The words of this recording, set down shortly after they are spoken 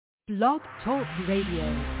Blog Talk Radio.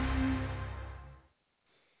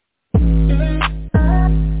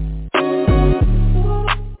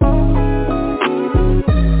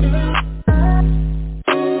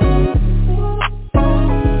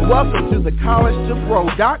 Welcome to the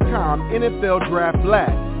College2Pro.com NFL Draft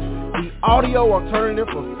Blast, the audio alternative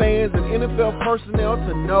for fans and NFL personnel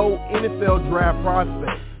to know NFL draft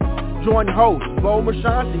prospects. Join host Bo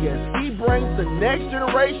Marchionte as he brings the next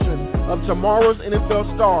generation of tomorrow's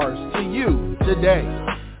NFL stars to you today.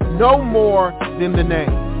 No more than the name.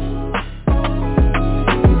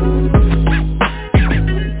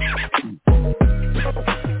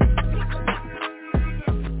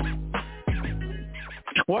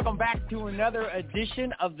 Welcome back to another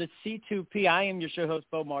edition of the C2P. I am your show host,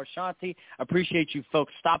 Bo Marchionte. Appreciate you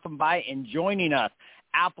folks stopping by and joining us.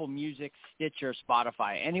 Apple Music, Stitcher,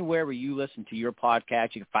 Spotify, anywhere where you listen to your podcast.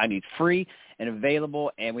 You can find it free and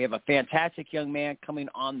available. And we have a fantastic young man coming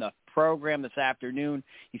on the program this afternoon.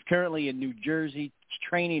 He's currently in New Jersey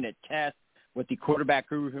training at Test with the quarterback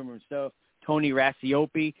guru himself, Tony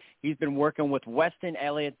Rasiopi. He's been working with Westin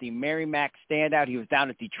Elliott, the Merrimack standout. He was down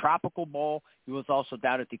at the Tropical Bowl. He was also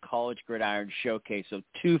down at the College Gridiron Showcase. So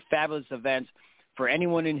two fabulous events for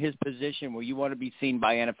anyone in his position where you want to be seen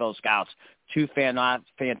by NFL scouts. Two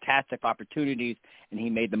fantastic opportunities, and he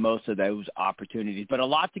made the most of those opportunities. But a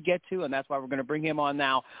lot to get to, and that's why we're going to bring him on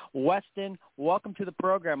now. Westin, welcome to the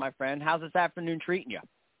program, my friend. How's this afternoon treating you?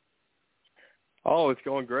 Oh, it's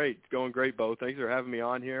going great. It's going great, Bo. Thanks for having me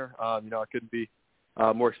on here. I couldn't be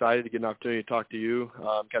more excited to get an opportunity to talk to you,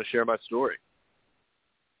 kind of share my story.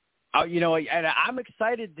 And I'm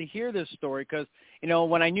excited to hear this story because,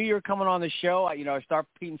 when I knew you were coming on the show, I started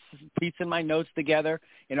piecing my notes together,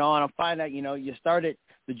 and I find that, you start at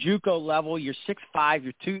the JUCO level, you're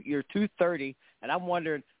 6'5", you're 230, and I'm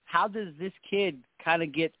wondering, how does this kid kind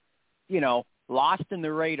of get, lost in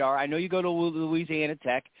the radar? I know you go to Louisiana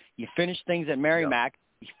Tech, you finish things at Merrimack,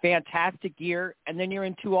 fantastic year, and then you're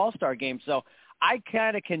in 2 All-Star games. So I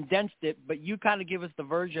kind of condensed it, but you kind of give us the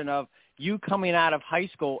version of you coming out of high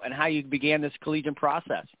school and how you began this collegiate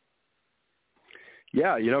process.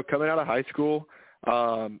 Yeah, coming out of high school,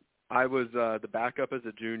 I was the backup as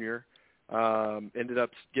a junior. Ended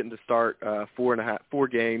up getting to start 4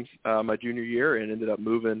 games my junior year, and ended up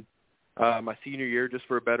moving my senior year just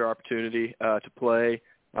for a better opportunity to play.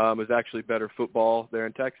 It was actually better football there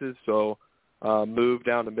in Texas, so moved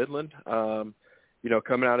down to Midland.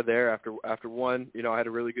 Coming out of there after one, I had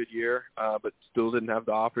a really good year, but still didn't have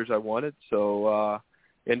the offers I wanted. So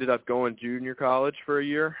ended up going junior college for a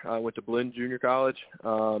year. I went to Blinn Junior College.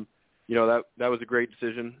 That was a great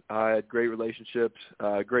decision. I had great relationships,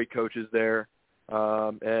 great coaches there.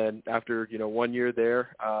 And after, 1 year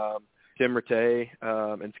there, Tim Rattay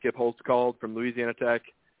and Skip Holtz called from Louisiana Tech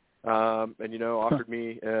and, offered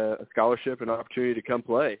me a scholarship and an opportunity to come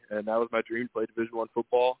play. And that was my dream, to play Division I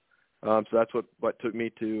football. So that's what took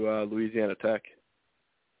me to Louisiana Tech.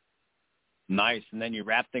 Nice. And then you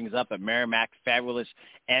wrap things up at Merrimack. Fabulous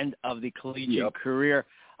end of the collegiate career.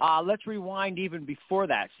 Let's rewind even before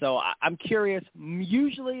that. So I'm curious.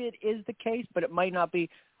 Usually it is the case, but it might not be.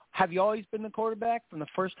 Have you always been the quarterback from the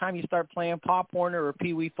first time you start playing Pop Warner or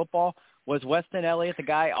Pee Wee football? Was Westin Elliott the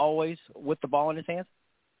guy always with the ball in his hands?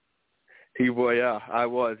 I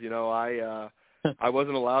was. I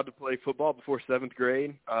wasn't allowed to play football before 7th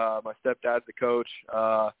grade. My stepdad's the coach,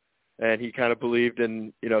 and he kind of believed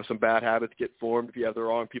in, some bad habits get formed if you have the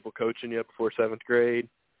wrong people coaching you before 7th grade.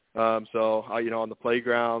 So, on the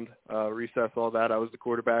playground, recess, all that, I was the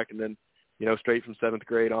quarterback. And then, straight from 7th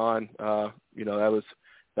grade on, that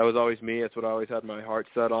was always me. That's what I always had my heart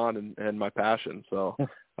set on and my passion. So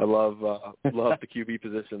I love the QB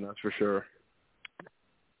position, that's for sure.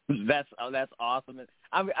 That's awesome.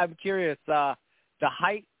 I'm curious, the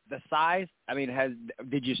height, the size. I mean,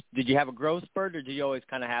 did you have a growth spurt, or did you always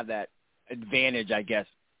kind of have that advantage, I guess,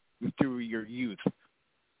 through your youth?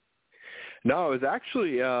 No, it was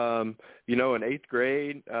actually, in 8th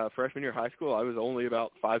grade, freshman year of high school, I was only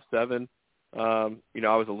about 5'7". I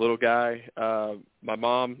was a little guy. My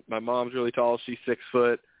mom's really tall. She's 6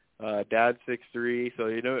 foot. Dad's 6'3". So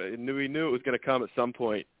we knew it was going to come at some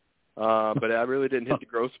point. But I really didn't hit the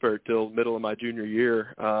growth spurt till middle of my junior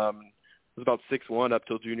year. It was about 6'1" up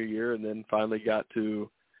till junior year, and then finally got to,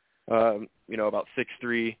 about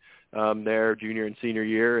 6'3" there junior and senior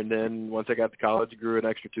year. And then once I got to college, I grew an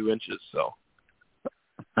extra 2 inches. So.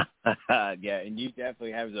 Yeah, and you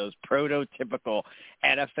definitely have those prototypical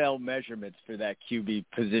NFL measurements for that QB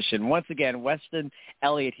position. Once again, Westin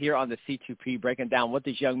Elliott here on the C2P, breaking down what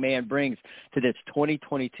this young man brings to this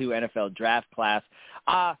 2022 NFL draft class.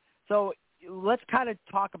 So let's kind of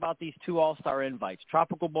talk about these two All-Star invites,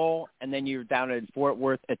 Tropical Bowl, and then you're down in Fort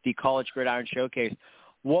Worth at the College Gridiron Showcase.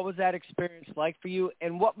 What was that experience like for you,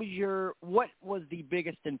 and what was the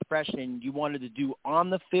biggest impression you wanted to do on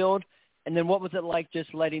the field, and then what was it like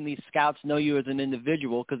just letting these scouts know you as an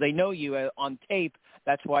individual, because they know you on tape,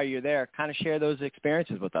 that's why you're there. Kind of share those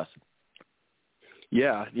experiences with us.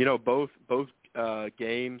 Yeah, both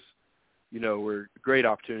games, were great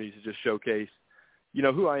opportunities to just showcase,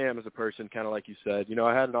 who I am as a person, kind of like you said.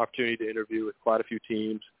 I had an opportunity to interview with quite a few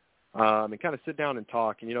teams and kind of sit down and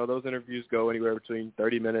talk. And, those interviews go anywhere between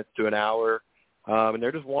 30 minutes to an hour. And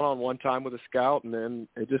they're just one-on-one time with a scout. And then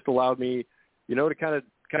it just allowed me, to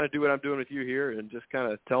kind of do what I'm doing with you here and just kind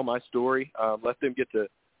of tell my story, let them get to,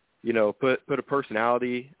 put a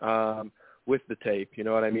personality with the tape, you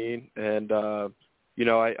know what I mean? And,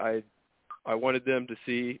 I wanted them to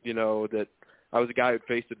see, that I was a guy who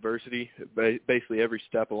faced adversity basically every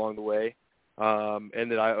step along the way, and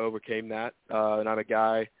that I overcame that. And I'm a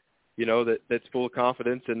guy, that's full of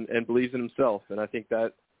confidence and believes in himself. And I think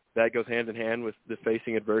that goes hand in hand with the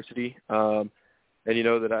facing adversity. And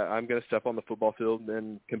that I'm going to step on the football field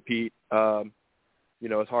and compete,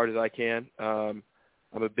 as hard as I can. I'm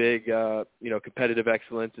a big, competitive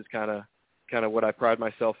excellence is kind of what I pride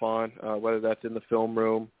myself on, whether that's in the film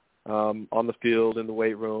room, on the field, in the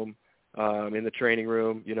weight room, in the training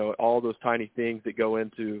room, all those tiny things that go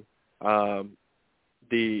into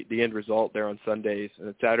the end result there on Sundays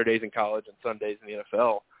and Saturdays in college and Sundays in the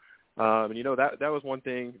NFL. And that was one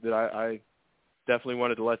thing that I definitely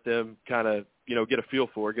wanted to let them kind of, get a feel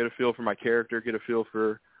for my character, get a feel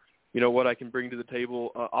for, what I can bring to the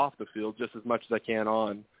table off the field just as much as I can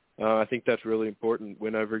on. I think that's really important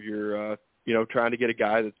whenever you're, trying to get a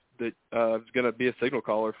guy that's going to be a signal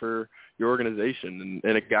caller for your organization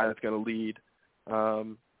and a guy that's going to lead,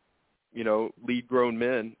 lead grown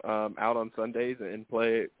men out on Sundays and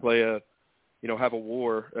play a, have a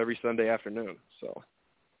war every Sunday afternoon. So.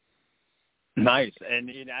 Nice.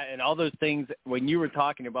 And all those things, when you were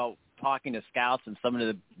talking about talking to scouts and some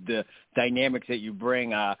of the dynamics that you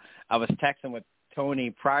bring, I was texting with Tony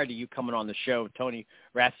prior to you coming on the show, Tony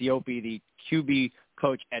Rassiopi, the QB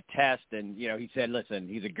coach at Test, and, he said, listen,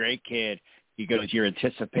 he's a great kid. He goes, your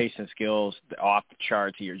anticipation skills off the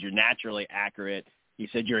charts. You're naturally accurate. He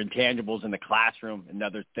said your intangibles in the classroom,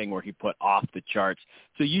 another thing where he put off the charts.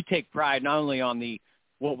 So you take pride not only on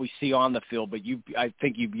what we see on the field, but I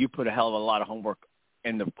think you put a hell of a lot of homework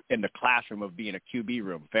in the classroom of being a QB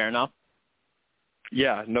room. Fair enough?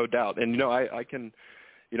 Yeah, no doubt. And, I can,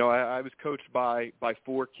 I was coached by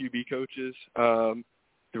 4 QB coaches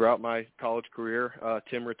throughout my college career.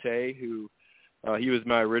 Tim Rattay, who he was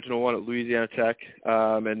my original one at Louisiana Tech.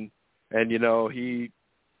 And he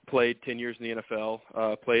played 10 years in the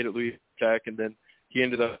NFL, played at Louisiana Tech, and then he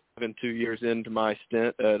ended up having 2 years into my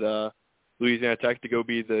stint at Louisiana Tech to go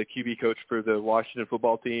be the QB coach for the Washington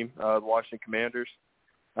football team, the Washington Commanders.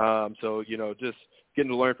 So, just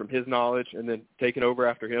getting to learn from his knowledge, and then taking over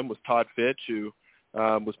after him was Todd Fitch, who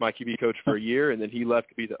was my QB coach for a year, and then he left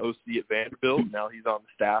to be the OC at Vanderbilt. Now he's on the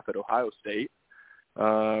staff at Ohio State.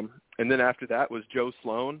 And then after that was Joe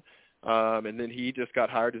Sloan, and then he just got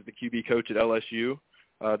hired as the QB coach at LSU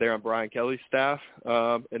there on Brian Kelly's staff.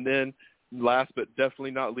 And then last but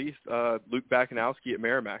definitely not least, Luke Bakanowski at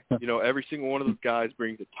Merrimack. Every single one of those guys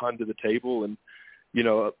brings a ton to the table and,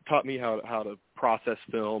 taught me how to process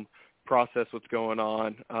film, process what's going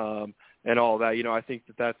on, and all that. I think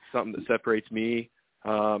that's something that separates me.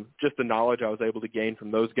 Just the knowledge I was able to gain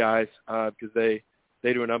from those guys, because they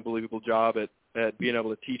do an unbelievable job at being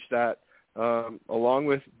able to teach that, along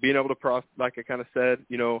with being able to like I kind of said,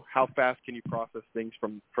 how fast can you process things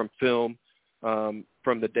from film,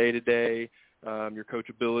 from the day-to-day, your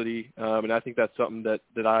coachability. And I think that's something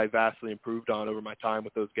that I vastly improved on over my time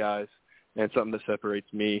with those guys, and something that separates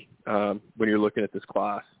me when you're looking at this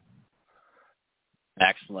class.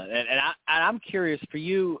 Excellent. And I'm curious for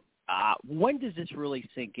you, when does this really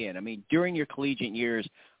sink in? I mean, during your collegiate years,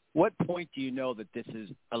 what point do you know that this is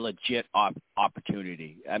a legit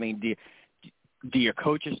opportunity? I mean, do your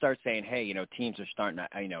coaches start saying, hey, teams are starting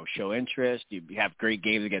to, show interest, you have great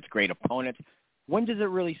games against great opponents? When does it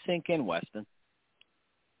really sink in, Westin?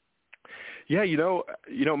 Yeah,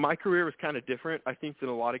 my career was kind of different, I think, than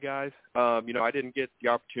a lot of guys. I didn't get the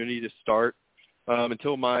opportunity to start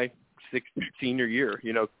until my senior year.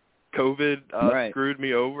 COVID screwed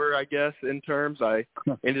me over, I guess, in terms. I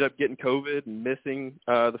ended up getting COVID and missing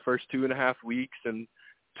the first 2.5 weeks in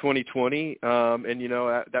 2020. And,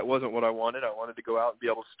 that wasn't what I wanted. I wanted to go out and be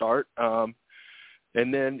able to start.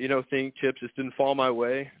 And then, chips just didn't fall my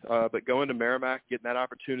way. But going to Merrimack, getting that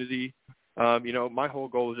opportunity, my whole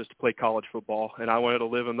goal was just to play college football, and I wanted to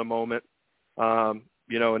live in the moment, and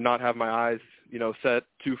not have my eyes, set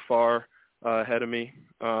too far ahead of me.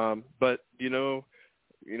 But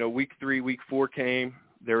week 3, week 4 came.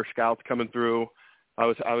 There were scouts coming through. I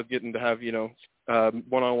was getting to have,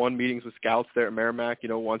 one-on-one meetings with scouts there at Merrimack,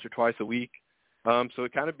 once or twice a week. So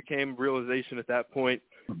it kind of became realization at that point.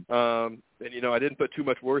 And I didn't put too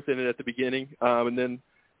much worth in it at the beginning. And then,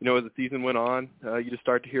 as the season went on, you just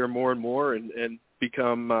start to hear more and more and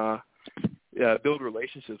become, build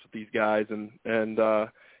relationships with these guys. And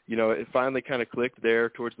it finally kind of clicked there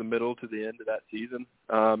towards the middle to the end of that season.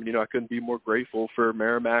 I couldn't be more grateful for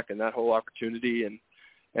Merrimack and that whole opportunity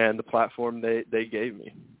and the platform they gave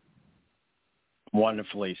me.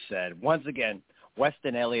 Wonderfully said. Once again,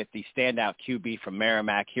 Westin Elliott, the standout QB from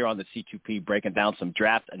Merrimack, here on the C2P, breaking down some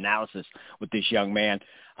draft analysis with this young man.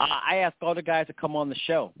 I asked all the guys to come on the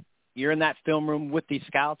show. You're in that film room with these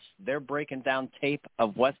scouts. They're breaking down tape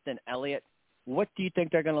of Westin Elliott. What do you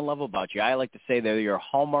think they're going to love about you? I like to say they're your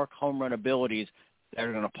hallmark home run abilities that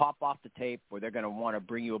are going to pop off the tape, or they're going to want to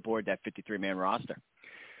bring you aboard that 53-man roster.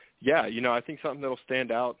 Yeah, I think something that will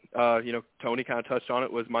stand out, Tony kind of touched on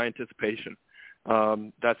it, was my anticipation.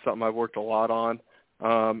 That's something I've worked a lot on,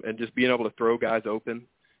 and just being able to throw guys open,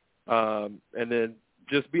 and then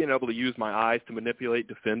just being able to use my eyes to manipulate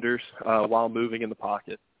defenders while moving in the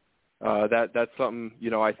pocket. That's something,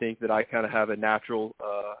 I think that I kind of have a natural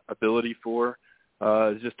ability for,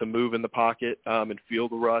 is just to move in the pocket and feel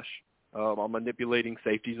the rush. I'm manipulating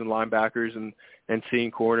safeties and linebackers and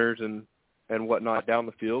seeing corners and whatnot down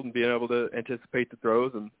the field, and being able to anticipate the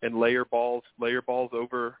throws and layer balls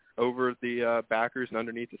over the backers and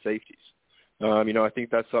underneath the safeties. I think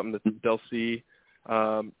that's something that they'll see,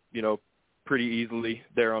 pretty easily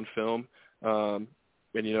there on film. And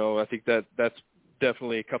I think that's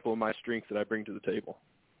definitely a couple of my strengths that I bring to the table.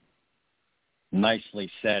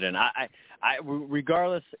 Nicely said. And I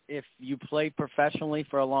regardless if you play professionally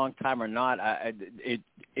for a long time or not,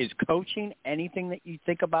 is coaching anything that you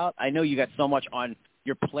think about? I know you got so much on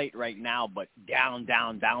your plate right now, but down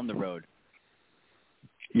the road.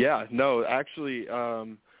 Yeah, no, actually,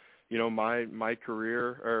 my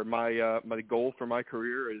career, or my goal for my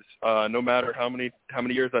career is no matter how many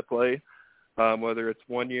years I play, whether it's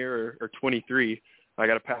 1 year or 23, I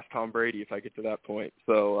got to pass Tom Brady if I get to that point.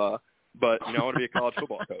 So, but I want to be a college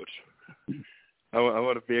football coach. I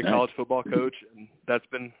want to be a college football coach, and that's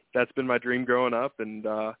been my dream growing up. And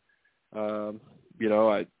I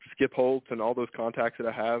Skip Holtz and all those contacts that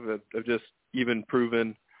I have just even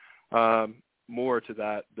proven more to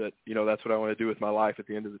that that's what I want to do with my life at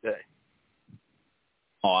the end of the day.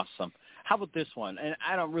 Awesome. How about this one? And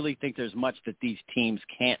I don't really think there's much that these teams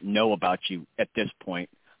can't know about you at this point,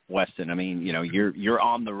 Westin. I mean, you're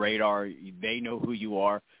on the radar. They know who you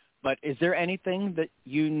are. But is there anything that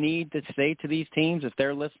you need to say to these teams if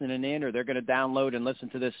they're listening in, or they're going to download and listen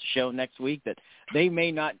to this show next week, that they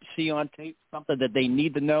may not see on tape, something that they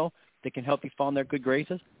need to know that can help you fall in their good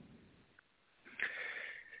graces?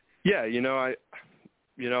 Yeah, I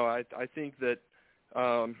think that,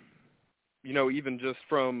 even just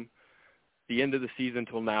from the end of the season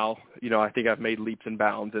till now, I think I've made leaps and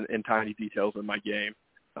bounds in tiny details in my game.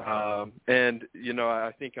 And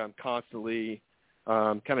I think I'm constantly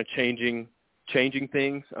kind of changing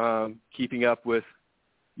things, keeping up with,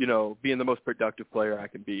 being the most productive player I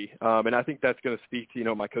can be. And I think that's going to speak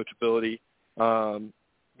to, my coachability,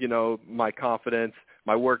 my confidence,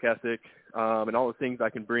 my work ethic, and all the things I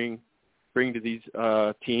can bring to these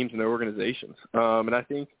teams and their organizations. And I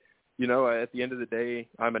think, at the end of the day,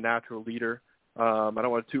 I'm a natural leader. I don't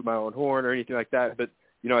want to toot my own horn or anything like that, but,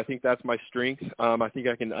 I think that's my strength. I think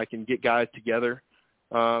I can get guys together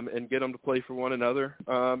and get them to play for one another.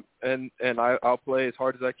 And I'll play as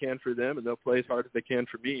hard as I can for them, and they'll play as hard as they can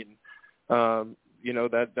for me. And,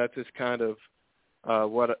 that's just kind of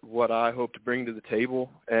what I hope to bring to the table,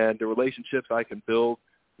 and the relationships I can build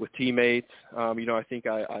with teammates. I think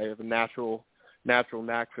I have a natural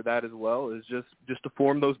knack for that as well, is just to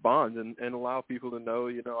form those bonds and allow people to know,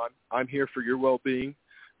 I'm here for your well-being,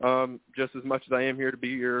 just as much as I am here to be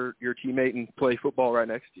your teammate and play football right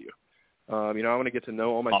next to you. I want to get to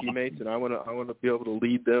know all my teammates, and I want to be able to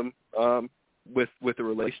lead them with a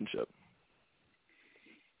relationship.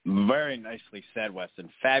 Very nicely said, Westin.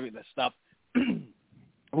 Fabulous stuff.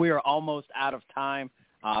 We are almost out of time.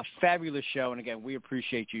 Fabulous show, and again, we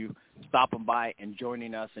appreciate you stopping by and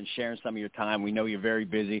joining us and sharing some of your time. We know you're very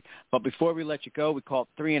busy, but before we let you go, we call it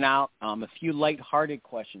 3 and Out. A few lighthearted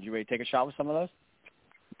questions. You ready to take a shot with some of those?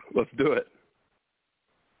 Let's do it.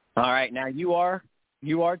 All right. Now, you are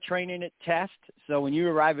training at Test, so when you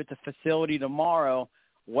arrive at the facility tomorrow,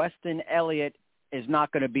 Westin Elliott is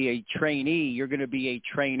not going to be a trainee. You're going to be a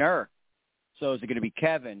trainer. So is it going to be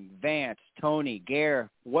Kevin, Vance, Tony, Gare?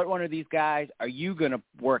 What one of these guys are you going to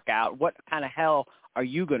work out? What kind of hell are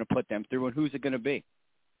you going to put them through, and who's it going to be?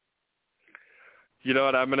 You know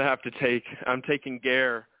what? I'm taking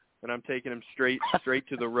Gare, and I'm taking him straight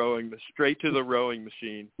to the rowing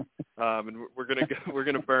machine. And we're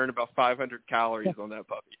gonna burn about 500 calories on that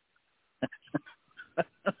puppy.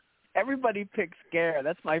 Everybody picks Gare.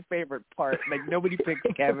 That's my favorite part. Like, nobody picks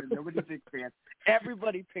Kevin. Nobody picks Grant.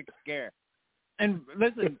 Everybody picks Gare. And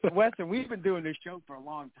listen, Westin, we've been doing this show for a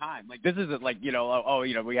long time. Like, this isn't like,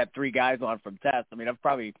 we had 3 guys on from test. I mean, I've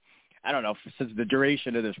probably, I don't know, since the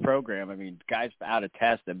duration of this program, I mean, guys out of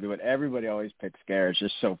test, I'm doing, everybody always picks Gare. It's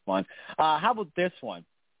just so fun. How about this one?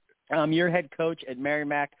 Your head coach at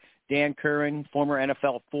Merrimack, Dan Curran, former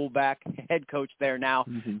NFL fullback, head coach there now.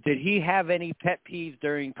 Mm-hmm. Did he have any pet peeves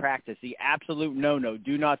during practice? The absolute no,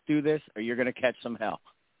 do not do this or you're going to catch some hell.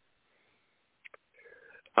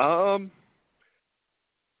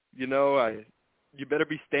 You better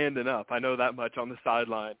be standing up. I know that much on the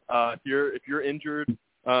sideline. If you're injured,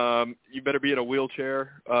 you better be in a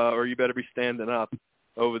wheelchair or you better be standing up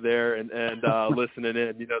over there and listening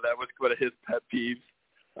in. That was one of his pet peeves.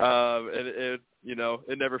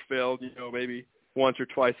 It never failed. Maybe once or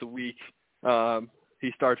twice a week,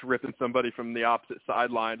 he starts ripping somebody from the opposite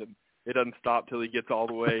sideline, and it doesn't stop till he gets all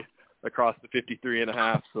the way across the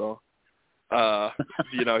 53.5. So,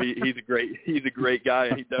 he's a great guy,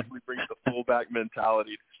 and he definitely brings the fullback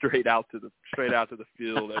mentality straight out to the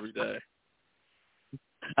field every day.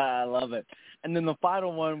 I love it. And then the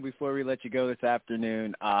final one before we let you go this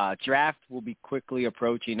afternoon, draft will be quickly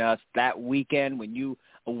approaching us. That weekend when you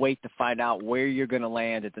await to find out where you're going to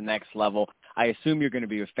land at the next level, I assume you're going to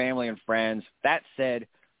be with family and friends. That said,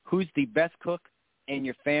 who's the best cook in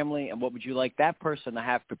your family, and what would you like that person to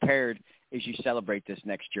have prepared as you celebrate this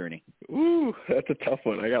next journey? Ooh, that's a tough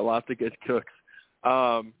one. I got lots of good cooks.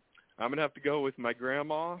 I'm going to have to go with my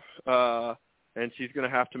grandma, and she's going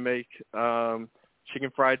to have to make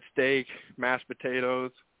chicken fried steak, mashed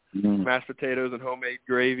potatoes and homemade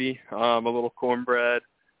gravy, a little cornbread,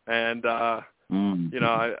 and I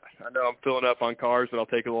know I'm filling up on carbs, but I'll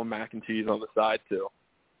take a little mac and cheese on the side too.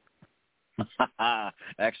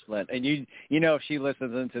 Excellent. And if she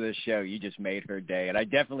listens into this show, you just made her day. And I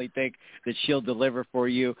definitely think that she'll deliver for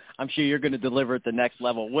you. I'm sure you're going to deliver at the next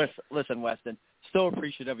level. Listen, Westin, so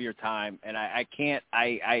appreciative of your time. And I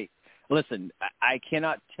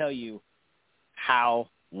cannot tell you how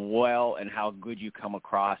well and how good you come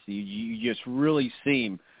across. You just really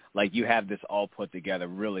seem like you have this all put together.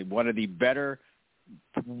 Really, one of the better.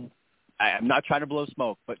 I'm not trying to blow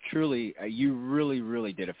smoke, but truly, you really,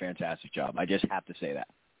 really did a fantastic job. I just have to say that.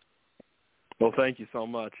 Well, thank you so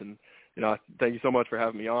much, and thank you so much for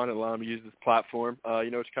having me on and allowing me to use this platform.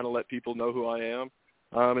 To kind of let people know who I am,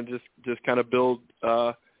 and just kind of build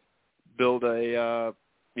a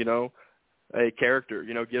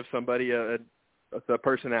character. Give somebody a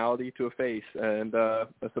personality to a face and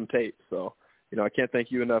some tape. So, I can't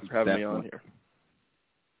thank you enough for having me on here.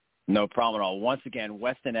 No problem at all. Once again,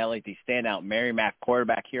 Westin Elliott, the standout Merrimack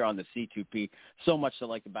quarterback here on the C2P. So much to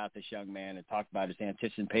like about this young man, and talk about his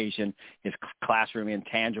anticipation, his classroom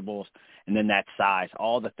intangibles, and then that size,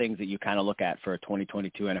 all the things that you kind of look at for a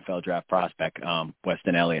 2022 NFL draft prospect.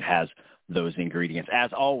 Westin Elliott has those ingredients.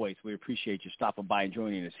 As always, we appreciate you stopping by and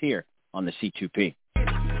joining us here on the C2P.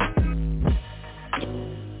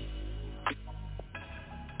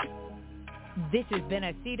 This has been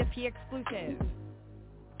a C2P exclusive.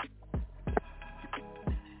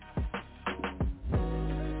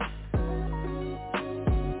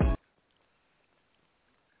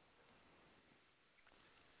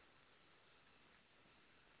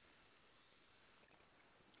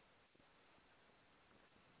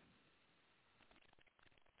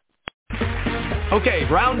 Okay,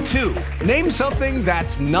 round 2. Name something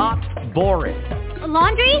that's not boring. A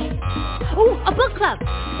laundry? Ooh, a book club.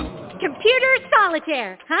 Computer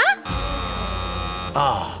solitaire, huh?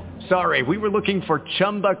 Ah, sorry, we were looking for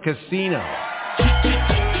Chumba Casino.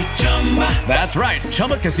 That's right,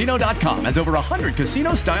 ChumbaCasino.com has over 100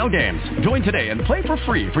 casino-style games. Join today and play for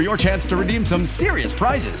free for your chance to redeem some serious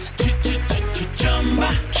prizes.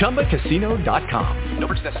 ChumbaCasino.com. No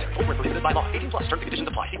purchase necessary. Void where prohibited by law. 18+. Terms and conditions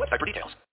apply. See website for details.